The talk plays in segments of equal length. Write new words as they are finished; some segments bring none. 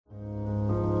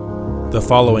The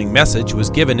following message was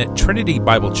given at Trinity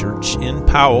Bible Church in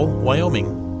Powell, Wyoming.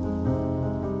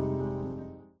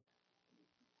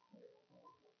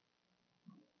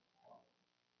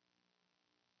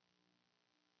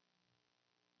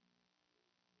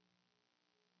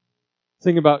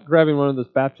 Thinking about grabbing one of those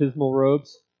baptismal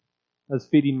robes. I was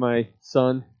feeding my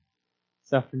son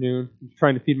this afternoon. I was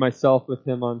trying to feed myself with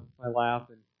him on my lap,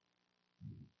 and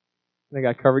I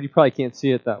got covered. You probably can't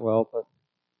see it that well, but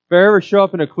if I ever show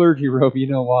up in a clergy robe, you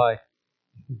know why.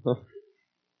 Well,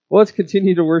 let's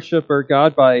continue to worship our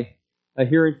God by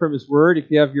hearing from His Word.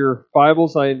 If you have your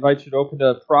Bibles, I invite you to open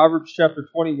to Proverbs chapter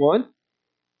 21.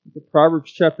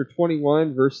 Proverbs chapter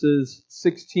 21, verses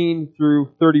 16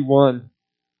 through 31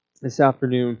 this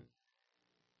afternoon.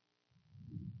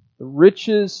 The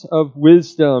riches of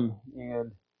wisdom,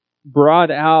 and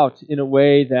brought out in a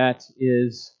way that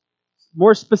is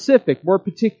more specific, more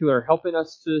particular, helping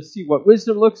us to see what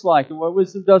wisdom looks like and what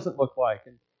wisdom doesn't look like,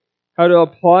 and how to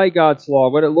apply God's law,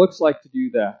 what it looks like to do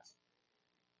that.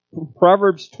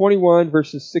 Proverbs 21,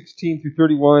 verses 16 through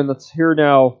 31. Let's hear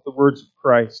now the words of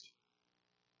Christ.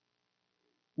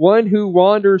 One who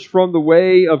wanders from the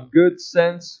way of good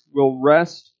sense will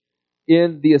rest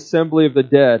in the assembly of the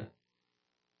dead.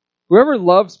 Whoever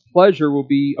loves pleasure will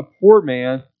be a poor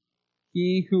man.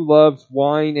 He who loves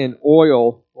wine and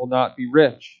oil will not be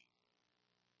rich.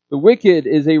 The wicked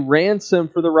is a ransom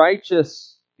for the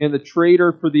righteous, and the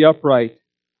traitor for the upright.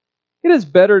 It is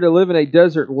better to live in a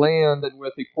desert land than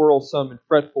with a quarrelsome and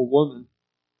fretful woman.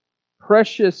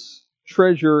 Precious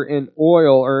treasure and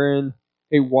oil are in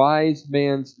a wise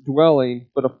man's dwelling,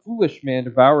 but a foolish man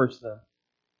devours them.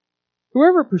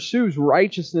 Whoever pursues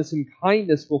righteousness and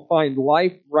kindness will find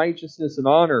life, righteousness, and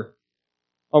honor.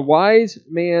 A wise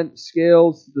man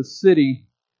scales the city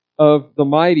of the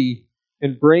mighty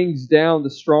and brings down the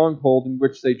stronghold in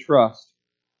which they trust.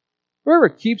 Whoever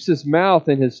keeps his mouth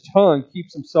and his tongue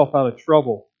keeps himself out of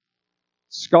trouble.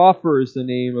 Scoffer is the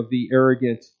name of the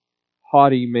arrogant,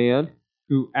 haughty man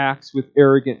who acts with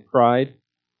arrogant pride.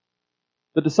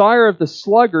 The desire of the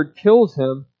sluggard kills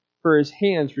him, for his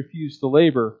hands refuse to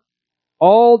labor.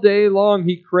 All day long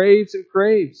he craves and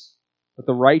craves, but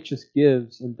the righteous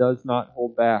gives and does not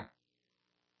hold back.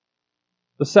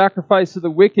 The sacrifice of the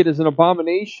wicked is an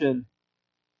abomination.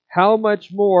 How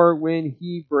much more when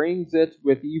he brings it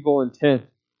with evil intent?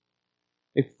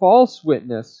 A false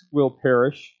witness will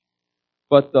perish,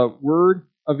 but the word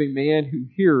of a man who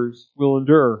hears will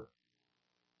endure.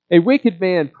 A wicked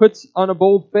man puts on a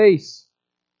bold face,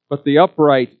 but the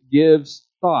upright gives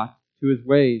thought to his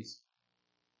ways.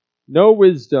 No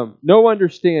wisdom, no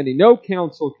understanding, no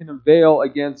counsel can avail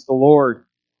against the Lord.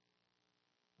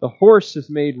 The horse is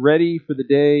made ready for the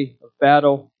day of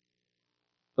battle,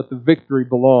 but the victory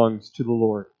belongs to the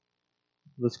Lord.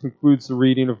 This concludes the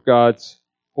reading of God's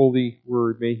holy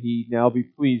word. May He now be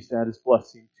pleased to add His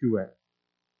blessing to it.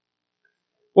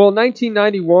 Well, in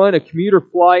 1991, a commuter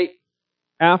flight,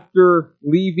 after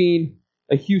leaving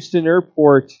a Houston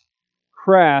airport,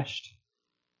 crashed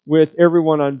with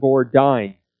everyone on board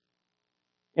dying.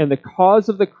 And the cause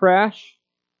of the crash?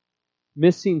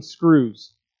 Missing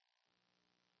screws.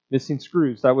 Missing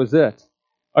screws, that was it.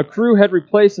 A crew had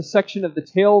replaced a section of the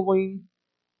tail wing.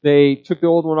 They took the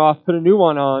old one off, put a new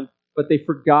one on, but they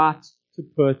forgot to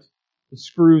put the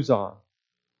screws on.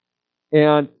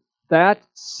 And that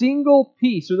single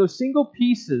piece, or those single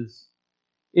pieces,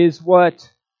 is what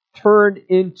turned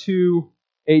into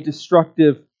a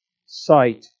destructive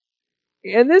sight.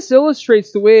 And this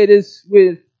illustrates the way it is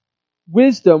with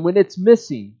wisdom when it's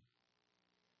missing.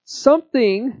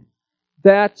 Something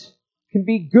that can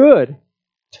be good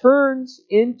turns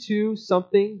into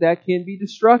something that can be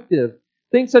destructive.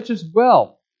 Things such as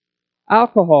wealth,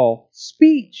 alcohol,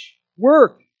 speech,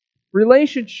 work,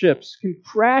 relationships can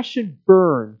crash and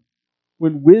burn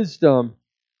when wisdom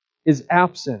is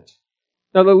absent.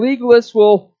 Now, the legalist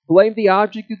will blame the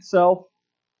object itself,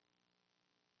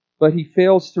 but he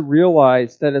fails to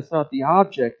realize that it's not the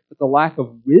object, but the lack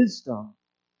of wisdom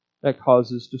that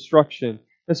causes destruction.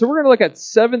 And so we're going to look at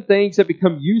 7 things that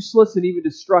become useless and even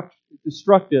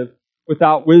destructive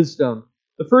without wisdom.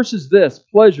 The first is this,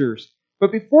 pleasures.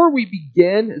 But before we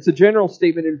begin, it's a general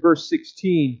statement in verse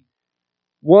 16.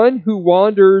 One who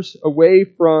wanders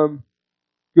from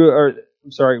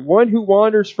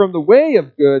the way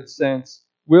of good sense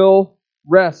will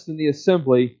rest in the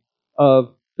assembly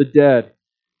of the dead.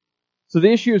 So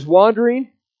the issue is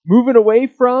wandering, moving away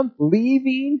from,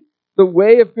 leaving the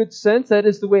way of good sense, that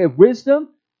is the way of wisdom.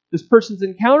 This person's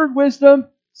encountered wisdom,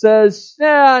 says,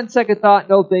 on second thought,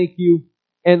 no thank you,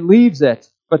 and leaves it.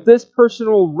 But this person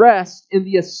will rest in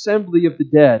the assembly of the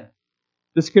dead.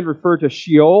 This can refer to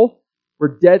Sheol,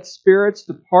 where dead spirits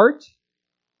depart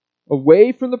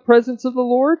away from the presence of the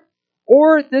Lord.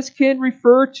 Or this can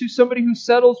refer to somebody who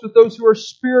settles with those who are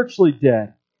spiritually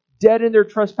dead, dead in their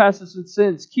trespasses and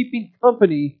sins, keeping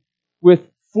company with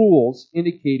fools,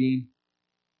 indicating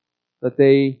that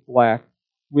they lack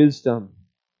wisdom.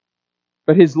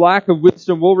 But his lack of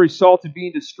wisdom will result in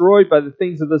being destroyed by the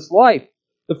things of this life.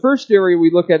 The first area we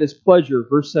look at is pleasure,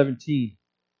 verse 17.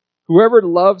 Whoever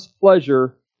loves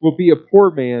pleasure will be a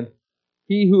poor man.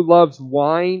 He who loves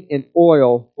wine and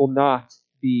oil will not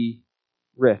be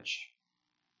rich.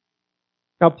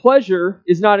 Now, pleasure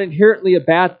is not inherently a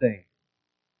bad thing.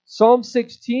 Psalm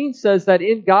 16 says that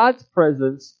in God's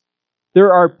presence,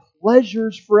 there are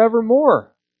pleasures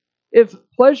forevermore. If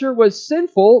pleasure was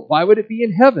sinful, why would it be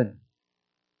in heaven?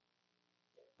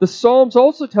 The Psalms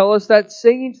also tell us that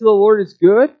singing to the Lord is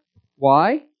good.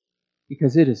 Why?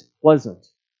 Because it is pleasant.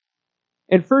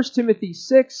 And 1 Timothy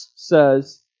 6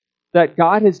 says that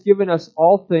God has given us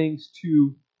all things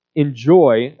to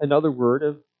enjoy, another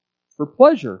word for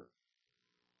pleasure.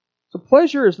 So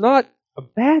pleasure is not a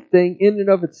bad thing in and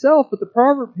of itself, but the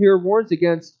proverb here warns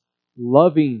against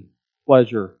loving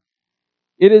pleasure.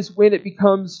 It is when it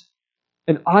becomes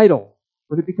an idol,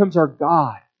 when it becomes our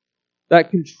God,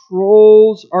 that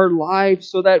controls our lives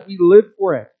so that we live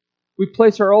for it. We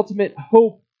place our ultimate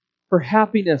hope for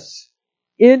happiness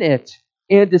in it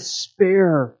and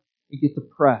despair and get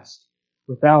depressed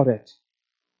without it.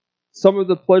 Some of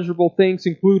the pleasurable things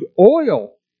include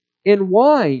oil and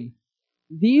wine.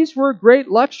 These were great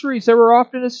luxuries that were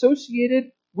often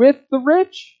associated with the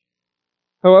rich.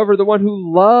 However, the one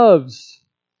who loves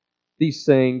these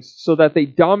things so that they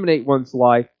dominate one's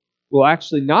life will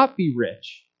actually not be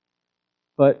rich,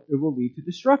 but it will lead to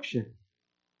destruction.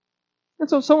 And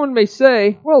so someone may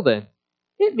say, well then,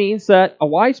 it means that a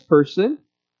wise person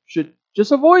should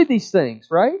just avoid these things,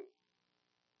 right?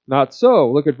 Not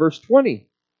so. Look at verse 20.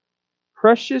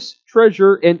 Precious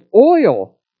treasure and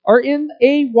oil are in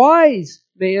a wise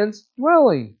man's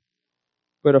dwelling,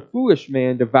 but a foolish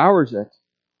man devours it.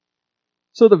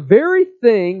 So the very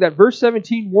thing that verse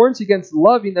 17 warns against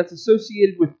loving that's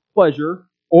associated with pleasure,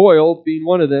 oil being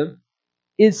one of them,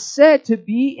 is said to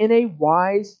be in a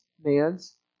wise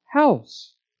man's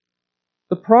house.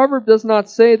 The proverb does not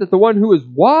say that the one who is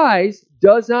wise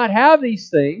does not have these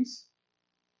things,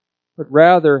 but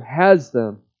rather has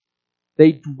them.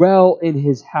 They dwell in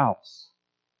his house.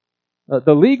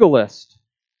 The legalist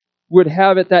would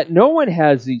have it that no one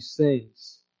has these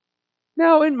things.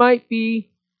 Now, it might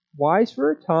be wise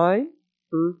for a time,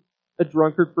 for a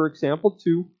drunkard, for example,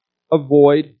 to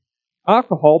avoid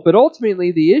alcohol, but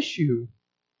ultimately the issue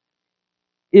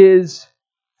is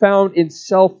found in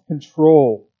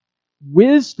self-control.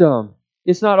 Wisdom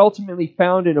is not ultimately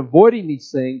found in avoiding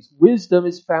these things. Wisdom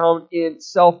is found in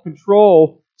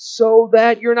self-control so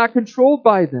that you're not controlled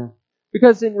by them.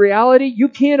 Because in reality, you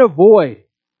can't avoid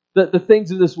the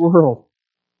things of this world.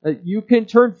 You can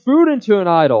turn food into an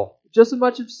idol. Just as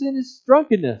much of sin as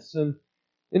drunkenness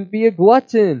and be a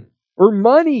glutton or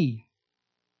money.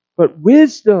 But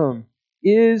wisdom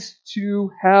is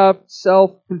to have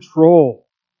self-control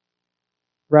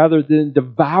rather than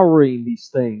devouring these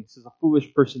things as a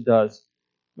foolish person does.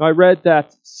 Now, I read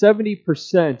that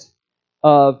 70%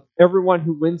 of everyone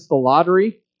who wins the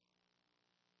lottery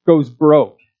goes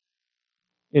broke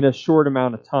in a short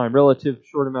amount of time, relative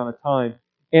short amount of time.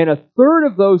 And a third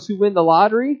of those who win the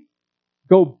lottery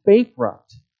go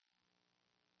bankrupt.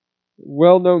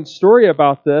 Well-known story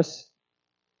about this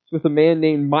is with a man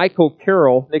named Michael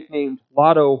Carroll, nicknamed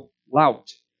Lotto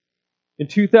Lout. In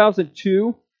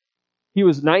 2002, he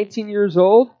was 19 years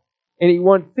old, and he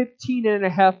won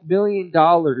 $15.5 million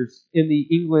in the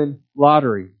England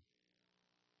lottery.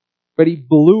 But he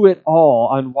blew it all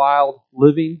on wild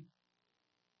living.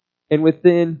 And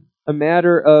within a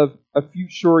matter of a few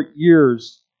short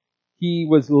years, he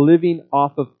was living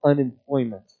off of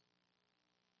unemployment.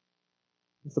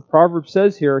 As the proverb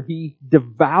says here, he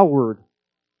devoured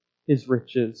his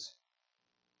riches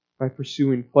by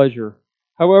pursuing pleasure.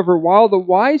 However, while the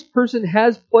wise person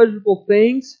has pleasurable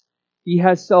things, he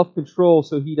has self-control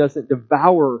so he doesn't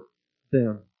devour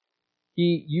them.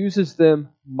 He uses them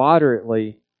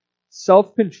moderately.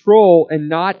 Self-control and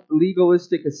not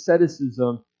legalistic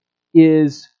asceticism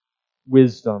is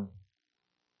wisdom.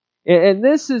 And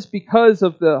this is because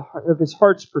of his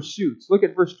heart's pursuits. Look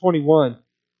at verse 21.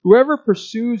 Whoever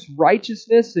pursues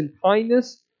righteousness and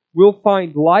kindness will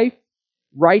find life,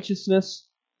 righteousness,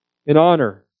 and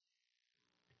honor.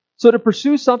 So to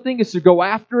pursue something is to go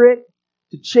after it,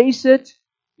 to chase it,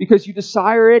 because you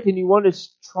desire it and you want to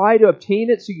try to obtain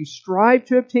it, so you strive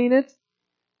to obtain it.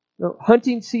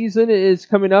 Hunting season is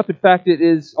coming up. In fact, it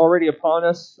is already upon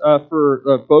us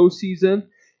for bow season.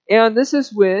 And this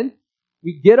is when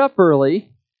we get up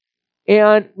early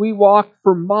and we walk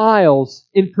for miles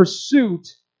in pursuit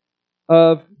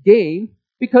of game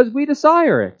because we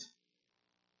desire it.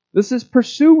 This is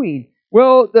pursuing.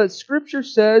 Well, the Scripture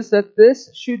says that this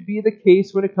should be the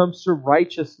case when it comes to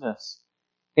righteousness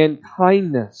and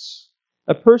kindness.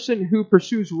 A person who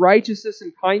pursues righteousness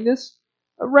and kindness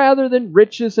rather than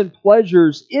riches and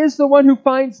pleasures is the one who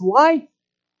finds life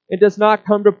and does not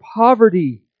come to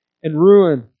poverty and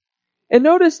ruin. And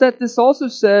notice that this also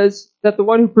says that the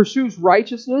one who pursues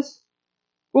righteousness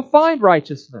will find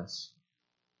righteousness.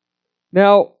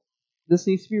 Now, this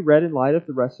needs to be read in light of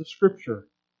the rest of Scripture.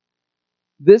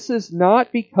 This is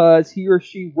not because he or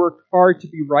she worked hard to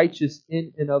be righteous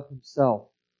in and of himself.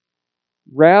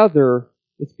 Rather,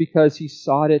 it's because he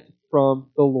sought it from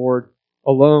the Lord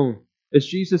alone. As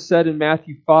Jesus said in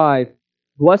Matthew 5,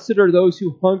 "Blessed are those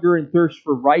who hunger and thirst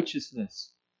for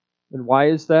righteousness." And why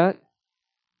is that?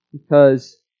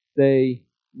 Because they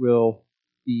will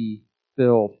be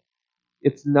filled.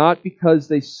 It's not because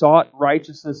they sought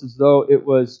righteousness as though it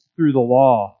was through the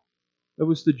law. That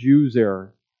was the Jews'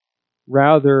 error.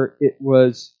 Rather, it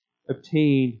was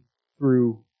obtained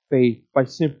through faith by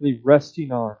simply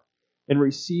resting on and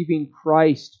receiving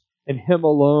Christ and Him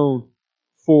alone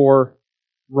for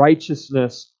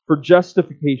righteousness, for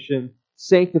justification,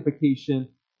 sanctification,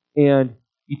 and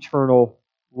eternal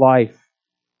life.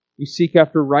 We seek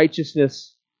after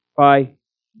righteousness by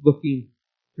looking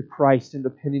to Christ and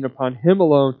depending upon Him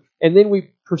alone. And then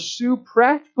we pursue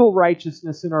practical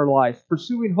righteousness in our life,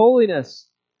 pursuing holiness,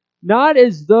 not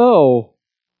as though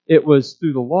it was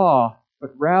through the law,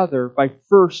 but rather by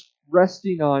first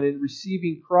resting on and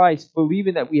receiving Christ,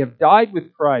 believing that we have died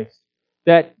with Christ,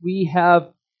 that we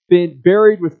have been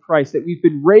buried with Christ, that we've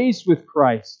been raised with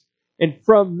Christ. And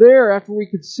from there, after we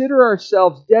consider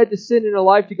ourselves dead to sin and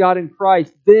alive to God in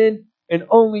Christ, then and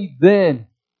only then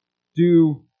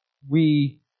do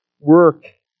we work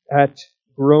at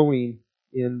growing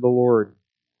in the Lord.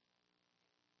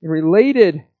 And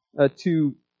related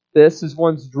to this is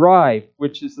one's drive,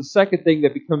 which is the second thing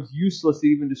that becomes useless,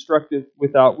 even destructive,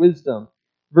 without wisdom.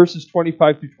 Verses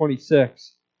 25 through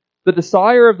 26. "The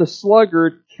desire of the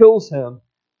sluggard kills him,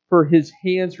 for his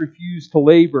hands refuse to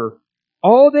labor.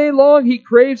 All day long he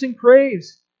craves and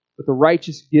craves, but the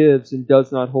righteous gives and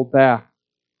does not hold back."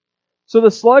 So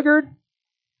the sluggard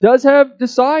does have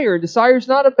desire, and desire is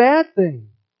not a bad thing.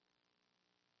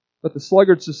 But the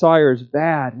sluggard's desire is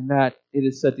bad in that it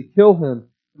is said to kill him.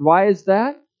 And why is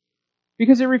that?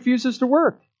 Because it refuses to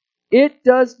work. It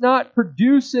does not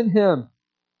produce in him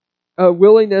a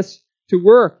willingness to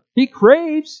work. He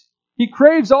craves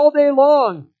all day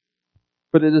long,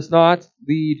 but it does not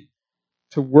lead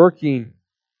to working.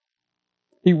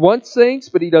 He wants things,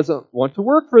 but he doesn't want to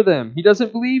work for them. He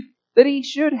doesn't believe that he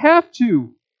should have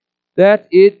to, that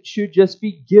it should just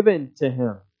be given to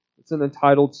him. It's an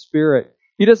entitled spirit.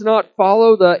 He does not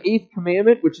follow the 8th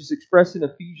commandment, which is expressed in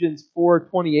Ephesians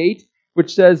 4:28,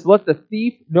 which says, "Let the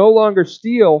thief no longer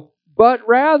steal, but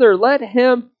rather let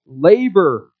him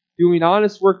labor, doing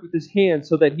honest work with his hands,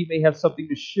 so that he may have something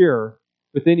to share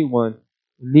with anyone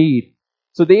in need."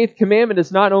 So the 8th commandment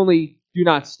is not only do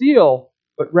not steal,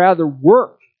 but rather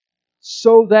work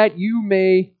so that you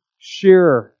may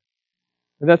share.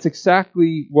 And that's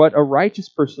exactly what a righteous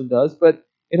person does. But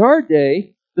in our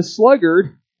day, the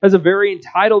sluggard has a very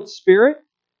entitled spirit,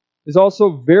 is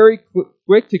also very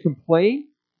quick to complain,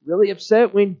 really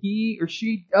upset when he or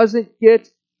she doesn't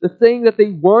get the thing that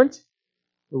they want.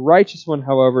 The righteous one,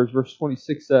 however, as verse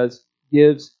 26 says,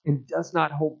 gives and does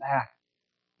not hold back.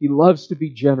 He loves to be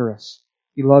generous.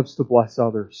 He loves to bless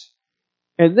others.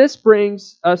 And this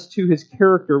brings us to his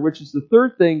character, which is the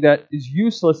third thing that is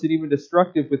useless and even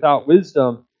destructive without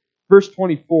wisdom. Verse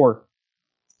 24,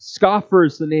 "Scoffer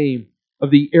is the name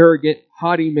of the arrogant,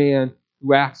 haughty man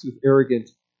who acts with arrogant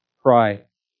pride."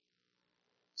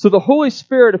 So the Holy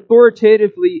Spirit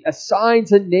authoritatively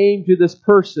assigns a name to this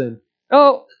person.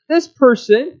 Now, this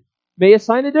person may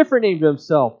assign a different name to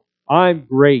himself. I'm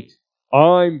great.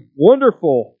 I'm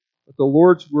wonderful. But the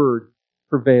Lord's word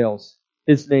prevails.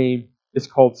 His name is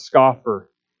called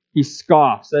scoffer. He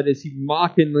scoffs. That is, he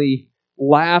mockingly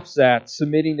laughs at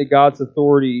submitting to God's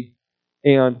authority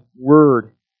and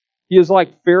word. He is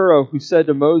like Pharaoh, who said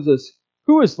to Moses,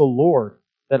 "Who is the Lord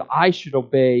that I should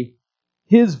obey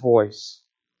His voice?"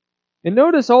 And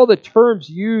notice all the terms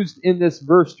used in this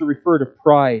verse to refer to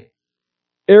pride.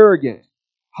 Arrogant,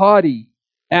 haughty,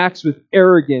 acts with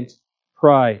arrogant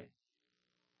pride.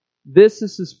 This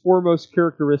is his foremost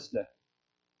characteristic,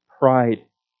 pride.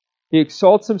 He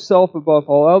exalts himself above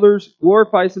all others,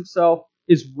 glorifies himself,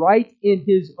 is right in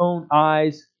his own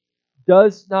eyes,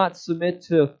 does not submit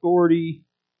to authority,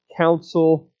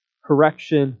 counsel,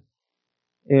 correction,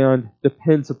 and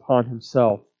depends upon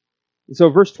himself. And so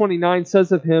verse 29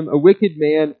 says of him, a wicked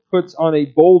man puts on a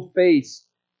bold face,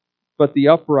 but the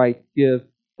upright give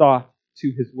thought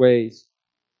to his ways.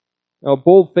 Now, a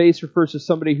bold face refers to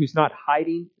somebody who's not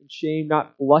hiding in shame,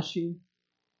 not blushing.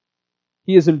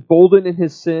 He is emboldened in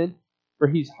his sin, for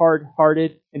he's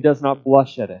hard-hearted and does not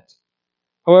blush at it.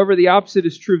 However, the opposite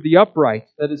is true of the upright,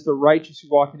 that is, the righteous who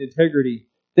walk in integrity.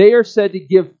 They are said to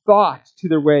give thought to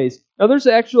their ways. Now, there's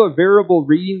actually a variable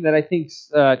reading that I think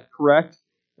is correct.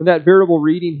 And that variable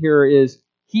reading here is,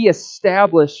 he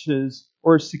establishes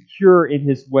or is secure in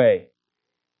his way.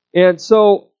 And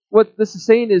so, what this is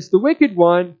saying is, the wicked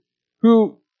one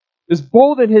who is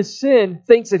bold in his sin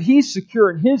thinks that he's secure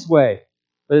in his way.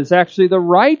 But it's actually the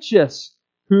righteous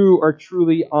who are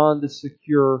truly on the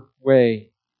secure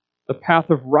way. The path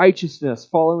of righteousness,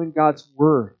 following God's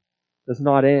word, does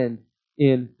not end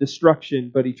in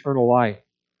destruction, but eternal life.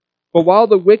 But while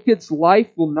the wicked's life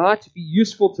will not be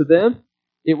useful to them,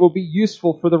 it will be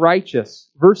useful for the righteous.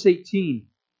 Verse 18,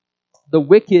 the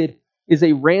wicked is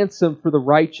a ransom for the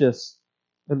righteous,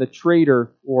 and the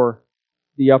traitor for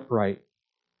the upright.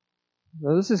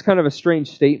 Now, this is kind of a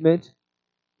strange statement.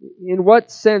 In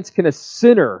what sense can a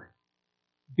sinner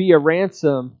be a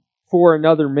ransom for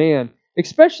another man?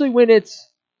 Especially when it's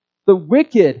the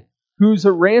wicked who's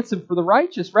a ransom for the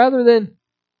righteous, rather than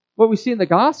what we see in the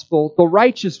gospel, the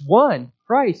righteous one,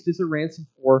 Christ, is a ransom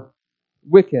for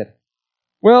wicked.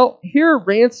 Well, here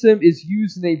ransom is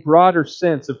used in a broader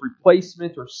sense of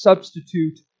replacement or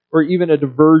substitute or even a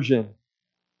diversion.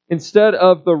 Instead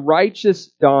of the righteous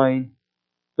dying,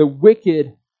 the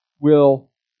wicked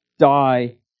will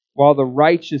die while the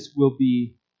righteous will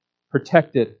be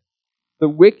protected. The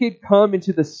wicked come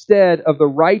into the stead of the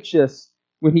righteous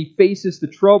when he faces the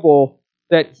trouble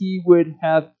that he would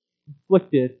have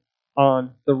inflicted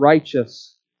on the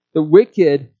righteous. The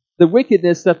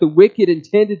wickedness that the wicked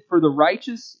intended for the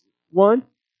righteous one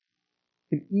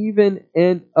can even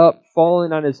end up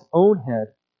falling on his own head,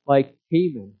 like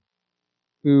Haman,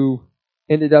 who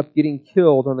ended up getting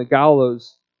killed on the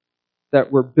gallows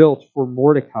that were built for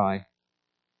Mordecai.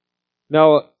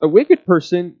 Now, a wicked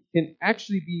person can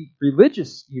actually be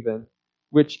religious even,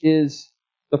 which is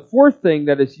the fourth thing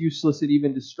that is useless and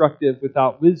even destructive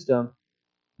without wisdom,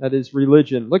 that is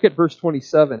religion. Look at verse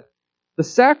 27. The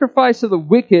sacrifice of the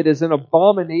wicked is an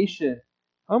abomination.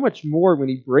 How much more when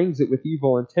he brings it with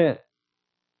evil intent?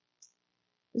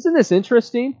 Isn't this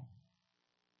interesting?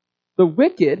 The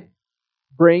wicked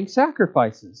bring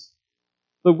sacrifices.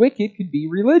 The wicked can be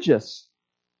religious.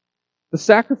 The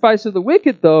sacrifice of the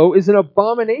wicked, though, is an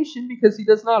abomination because he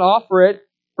does not offer it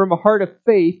from a heart of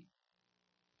faith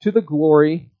to the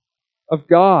glory of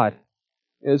God.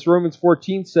 As Romans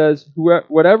 14 says,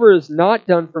 whatever is not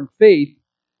done from faith,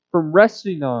 from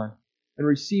resting on and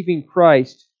receiving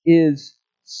Christ, is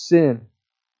sin.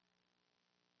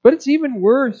 But it's even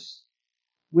worse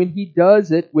when he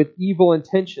does it with evil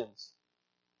intentions.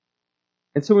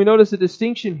 And so we notice a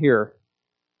distinction here.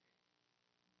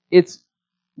 It's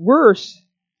worse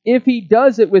if he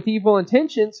does it with evil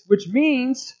intentions, which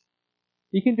means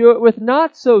he can do it with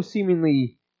not so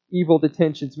seemingly evil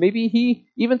intentions. Maybe he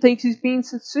even thinks he's being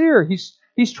sincere.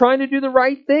 He's trying to do the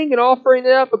right thing and offering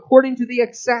it up according to the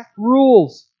exact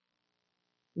rules.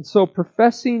 And so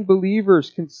professing believers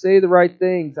can say the right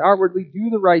things, outwardly do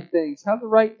the right things, have the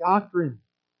right doctrine,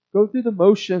 go through the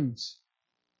motions.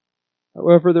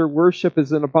 However, their worship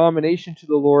is an abomination to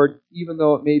the Lord, even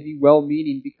though it may be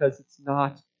well-meaning, because it's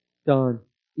not done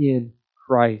in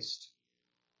Christ.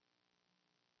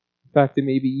 In fact, they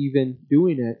may be even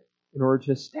doing it in order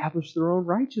to establish their own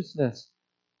righteousness.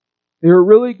 They are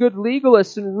really good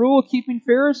legalists and rule-keeping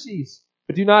Pharisees,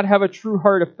 but do not have a true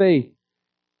heart of faith.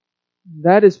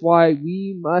 That is why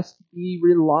we must be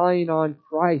relying on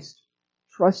Christ,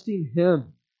 trusting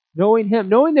Him, knowing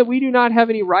that we do not have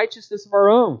any righteousness of our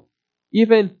own,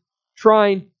 even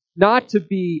trying not to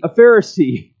be a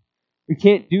Pharisee. We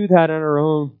can't do that on our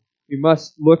own. We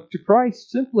must look to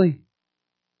Christ simply.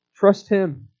 Trust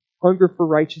Him. Hunger for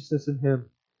righteousness in Him.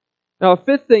 Now, a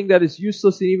fifth thing that is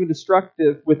useless and even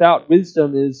destructive without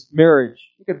wisdom is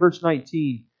marriage. Look at verse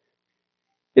 19.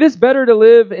 It is better to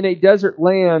live in a desert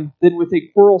land than with a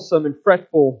quarrelsome and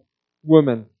fretful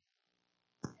woman.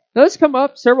 Now, this come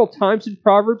up several times in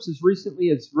Proverbs as recently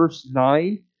as verse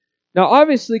 9. Now,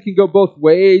 obviously, it can go both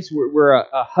ways, where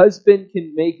a husband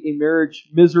can make a marriage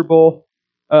miserable.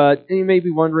 And you may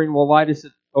be wondering, well, why does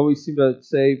it always seem to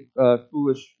say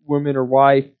foolish woman or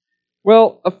wife?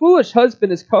 Well, a foolish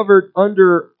husband is covered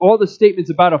under all the statements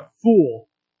about a fool,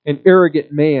 an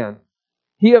arrogant man.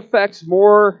 He affects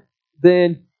more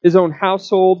than his own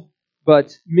household,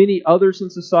 but many others in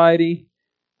society.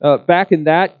 Back in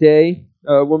that day,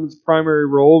 a woman's primary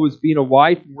role was being a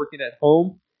wife and working at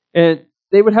home. And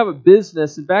they would have a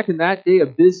business, and back in that day, a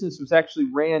business was actually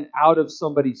ran out of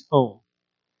somebody's home.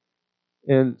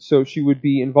 And so she would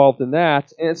be involved in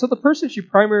that. And so the person she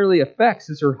primarily affects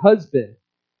is her husband.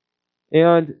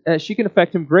 And she can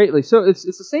affect him greatly. So it's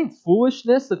the same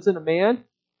foolishness that's in a man,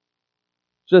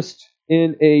 just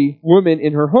in a woman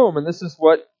in her home. And this is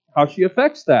how she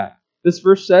affects that. This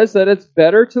verse says that it's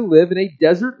better to live in a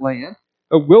desert land,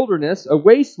 a wilderness, a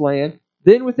wasteland,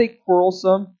 than with a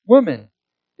quarrelsome woman.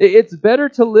 It's better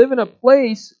to live in a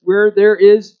place where there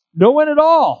is no one at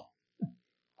all,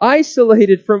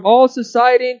 isolated from all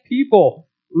society and people,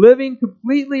 living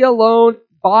completely alone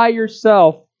by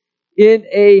yourself in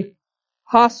a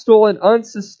hostile and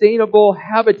unsustainable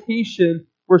habitation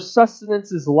where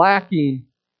sustenance is lacking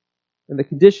and the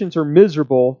conditions are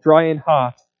miserable, dry and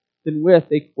hot, than with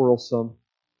a quarrelsome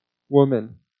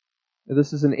woman. Now,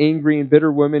 this is an angry and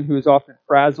bitter woman who is often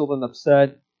frazzled and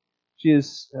upset. She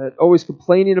is always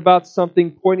complaining about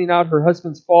something, pointing out her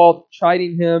husband's fault,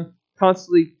 chiding him,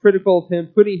 constantly critical of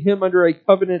him, putting him under a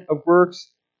covenant of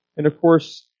works. And of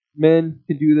course, men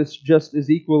can do this just as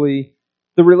equally.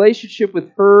 The relationship with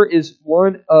her is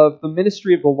one of the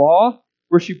ministry of the law,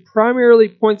 where she primarily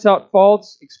points out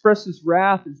faults, expresses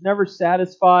wrath, is never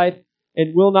satisfied,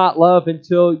 and will not love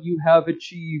until you have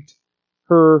achieved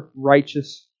her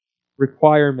righteous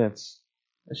requirements.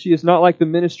 She is not like the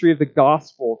ministry of the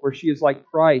gospel, where she is like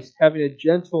Christ, having a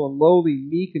gentle and lowly,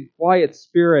 meek and quiet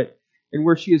spirit, and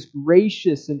where she is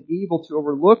gracious and able to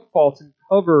overlook faults and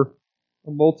cover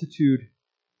a multitude of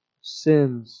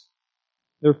sins.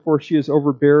 Therefore, she is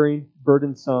overbearing,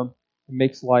 burdensome, and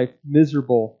makes life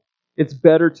miserable. It's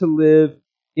better to live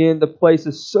in the place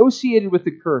associated with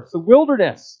the curse, the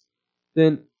wilderness,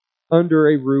 than under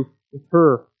a roof with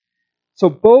her. So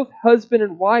both husband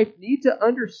and wife need to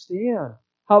understand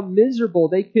how miserable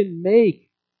they can make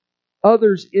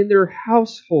others in their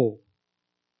household.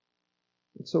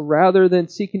 And so rather than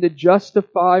seeking to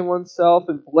justify oneself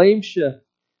and blame shift,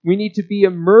 we need to be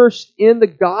immersed in the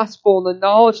gospel and the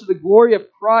knowledge of the glory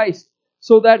of Christ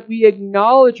so that we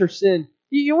acknowledge our sin.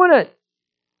 You want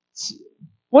to,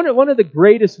 one of the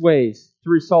greatest ways to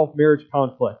resolve marriage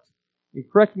conflict, and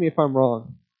correct me if I'm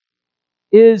wrong,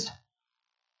 is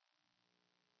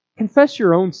confess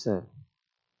your own sin.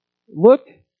 Look,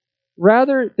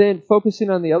 rather than focusing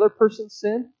on the other person's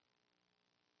sin,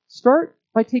 start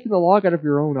by taking the log out of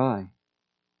your own eye,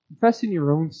 confessing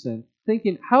your own sin,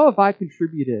 thinking, how have I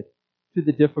contributed to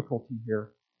the difficulty here?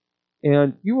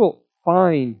 And you will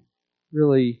find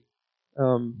really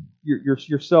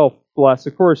yourself blessed.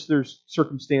 Of course, there's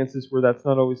circumstances where that's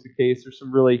not always the case. There's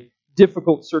some really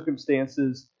difficult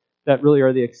circumstances that really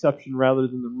are the exception rather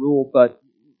than the rule. But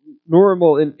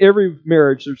normal in every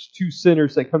marriage, there's two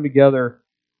sinners that come together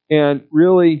and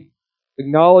really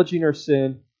acknowledging our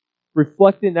sin,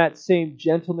 reflecting that same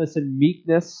gentleness and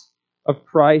meekness of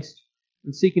Christ,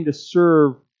 and seeking to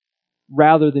serve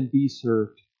rather than be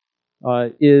served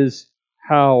is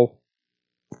how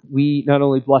we not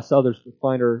only bless others, but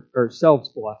find ourselves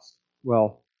blessed.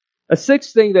 Well, a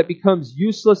sixth thing that becomes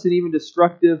useless and even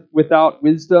destructive without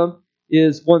wisdom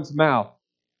is one's mouth.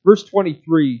 Verse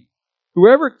 23,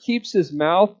 whoever keeps his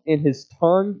mouth and his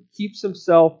tongue keeps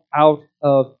himself out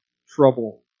of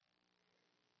trouble.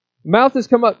 The mouth has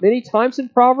come up many times in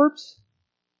Proverbs.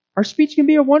 Our speech can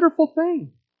be a wonderful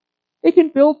thing. It can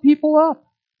build people up.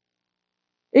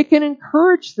 It can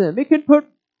encourage them. It can put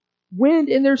wind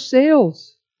in their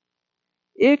sails.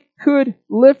 It could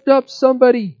lift up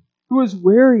somebody who is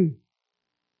weary.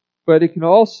 But it can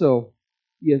also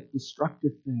be a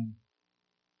destructive thing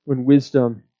when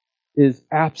wisdom is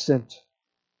absent.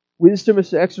 Wisdom is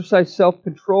to exercise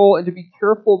self-control and to be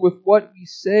careful with what we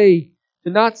say, to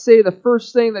not say the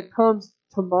first thing that comes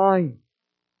to mind,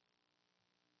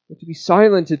 but to be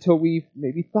silent until we've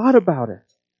maybe thought about it.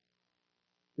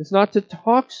 It's not to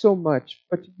talk so much,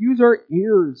 but to use our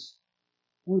ears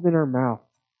more than our mouth.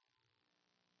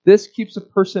 This keeps a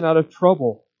person out of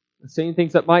trouble. Saying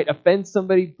things that might offend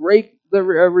somebody, break the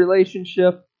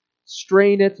relationship,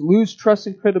 strain it, lose trust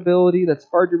and credibility that's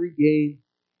hard to regain,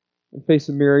 and face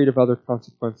a myriad of other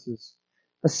consequences.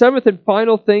 A seventh and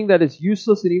final thing that is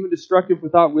useless and even destructive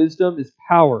without wisdom is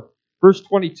power. Verse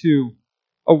 22,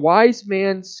 a wise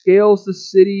man scales the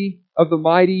city of the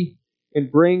mighty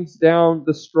and brings down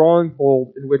the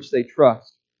stronghold in which they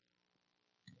trust.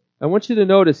 I want you to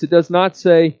notice it does not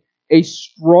say a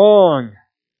strong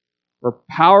or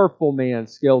powerful man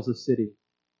scales a city.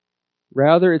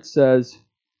 Rather, it says,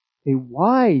 a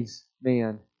wise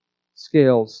man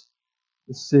scales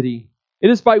the city. It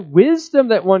is by wisdom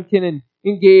that one can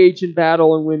engage in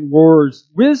battle and win wars.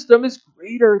 Wisdom is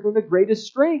greater than the greatest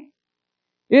strength.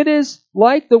 It is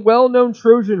like the well-known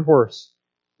Trojan horse,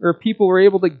 where people were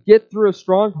able to get through a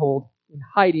stronghold and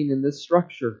hiding in this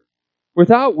structure.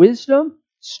 Without wisdom,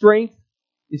 strength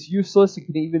is useless and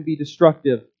can even be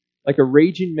destructive, like a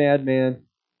raging madman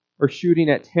or shooting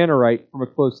at tannerite from a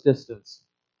close distance.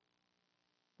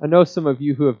 I know some of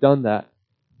you who have done that.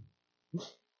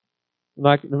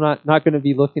 I'm not going to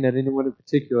be looking at anyone in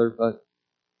particular, but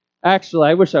actually,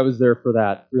 I wish I was there for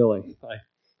that, really. I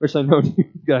wish I'd known you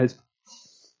guys.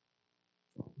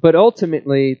 But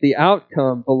ultimately, the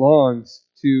outcome belongs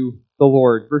to the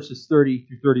Lord. Verses 30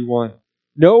 through 31.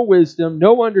 No wisdom,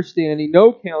 no understanding,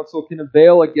 no counsel can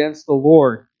avail against the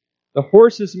Lord. The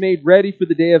horse is made ready for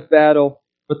the day of battle,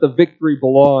 but the victory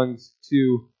belongs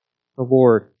to the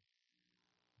Lord.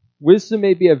 Wisdom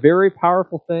may be a very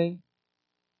powerful thing,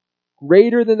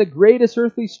 greater than the greatest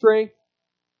earthly strength,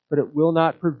 but it will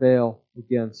not prevail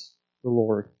against the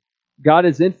Lord. God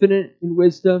is infinite in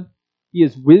wisdom. He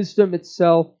is wisdom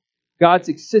itself. God's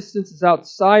existence is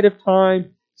outside of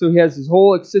time, so He has His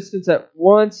whole existence at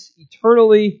once,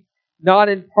 eternally, not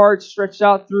in part, stretched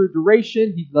out through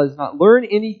duration. He does not learn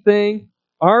anything.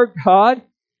 Our God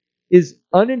is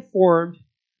uninformed,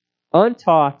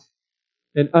 untaught,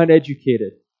 and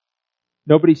uneducated.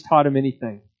 Nobody's taught Him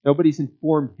anything. Nobody's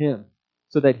informed Him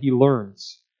so that He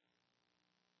learns.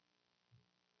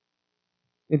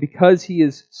 And because He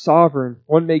is sovereign,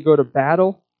 one may go to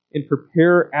battle and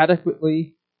prepare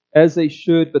adequately as they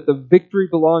should, but the victory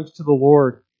belongs to the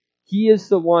Lord. He is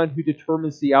the one who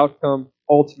determines the outcome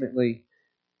ultimately.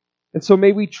 And so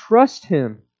may we trust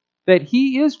Him that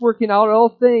He is working out all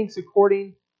things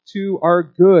according to our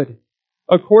good,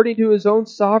 according to His own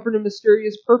sovereign and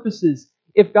mysterious purposes.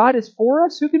 If God is for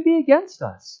us, who can be against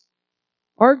us?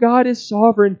 Our God is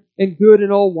sovereign and good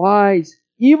and all-wise.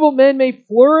 Evil men may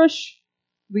flourish,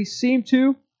 at least seem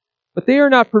to, but they are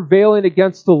not prevailing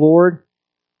against the Lord.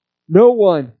 No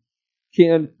one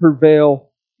can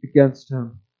prevail against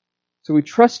Him. So we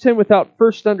trust Him without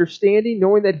first understanding,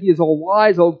 knowing that He is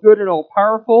all-wise, all-good, and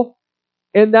all-powerful,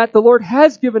 and that the Lord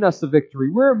has given us the victory.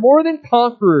 We're more than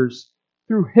conquerors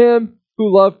through Him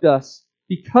who loved us,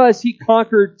 because He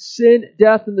conquered sin,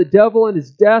 death, and the devil in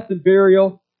His death and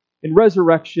burial and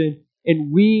resurrection,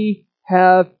 and we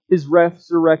have His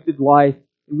resurrected life,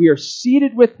 and we are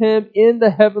seated with Him in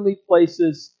the heavenly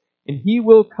places, and He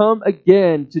will come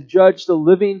again to judge the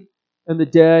living and the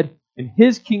dead, and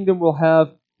His kingdom will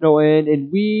have no end,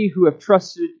 and we who have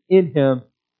trusted in Him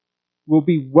will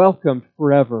be welcomed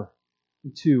forever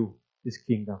into His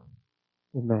kingdom.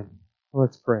 Amen.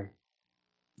 Let's pray.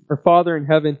 Our Father in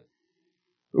heaven,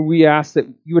 we ask that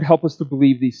You would help us to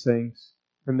believe these things,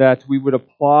 and that we would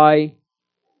apply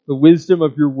the wisdom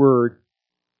of Your word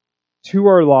to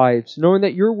our lives, knowing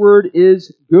that Your word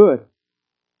is good,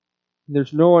 and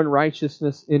there's no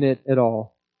unrighteousness in it at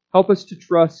all. Help us to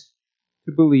trust,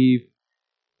 to believe,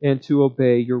 and to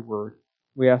obey Your word.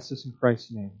 We ask this in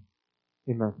Christ's name.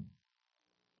 Amen.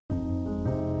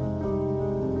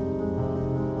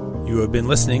 You have been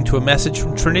listening to a message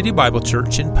from Trinity Bible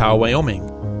Church in Powell, Wyoming.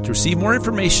 To receive more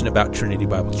information about Trinity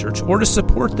Bible Church or to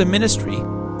support the ministry,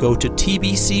 go to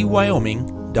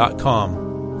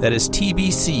tbcwyoming.com. That is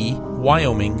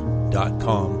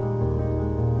tbcwyoming.com.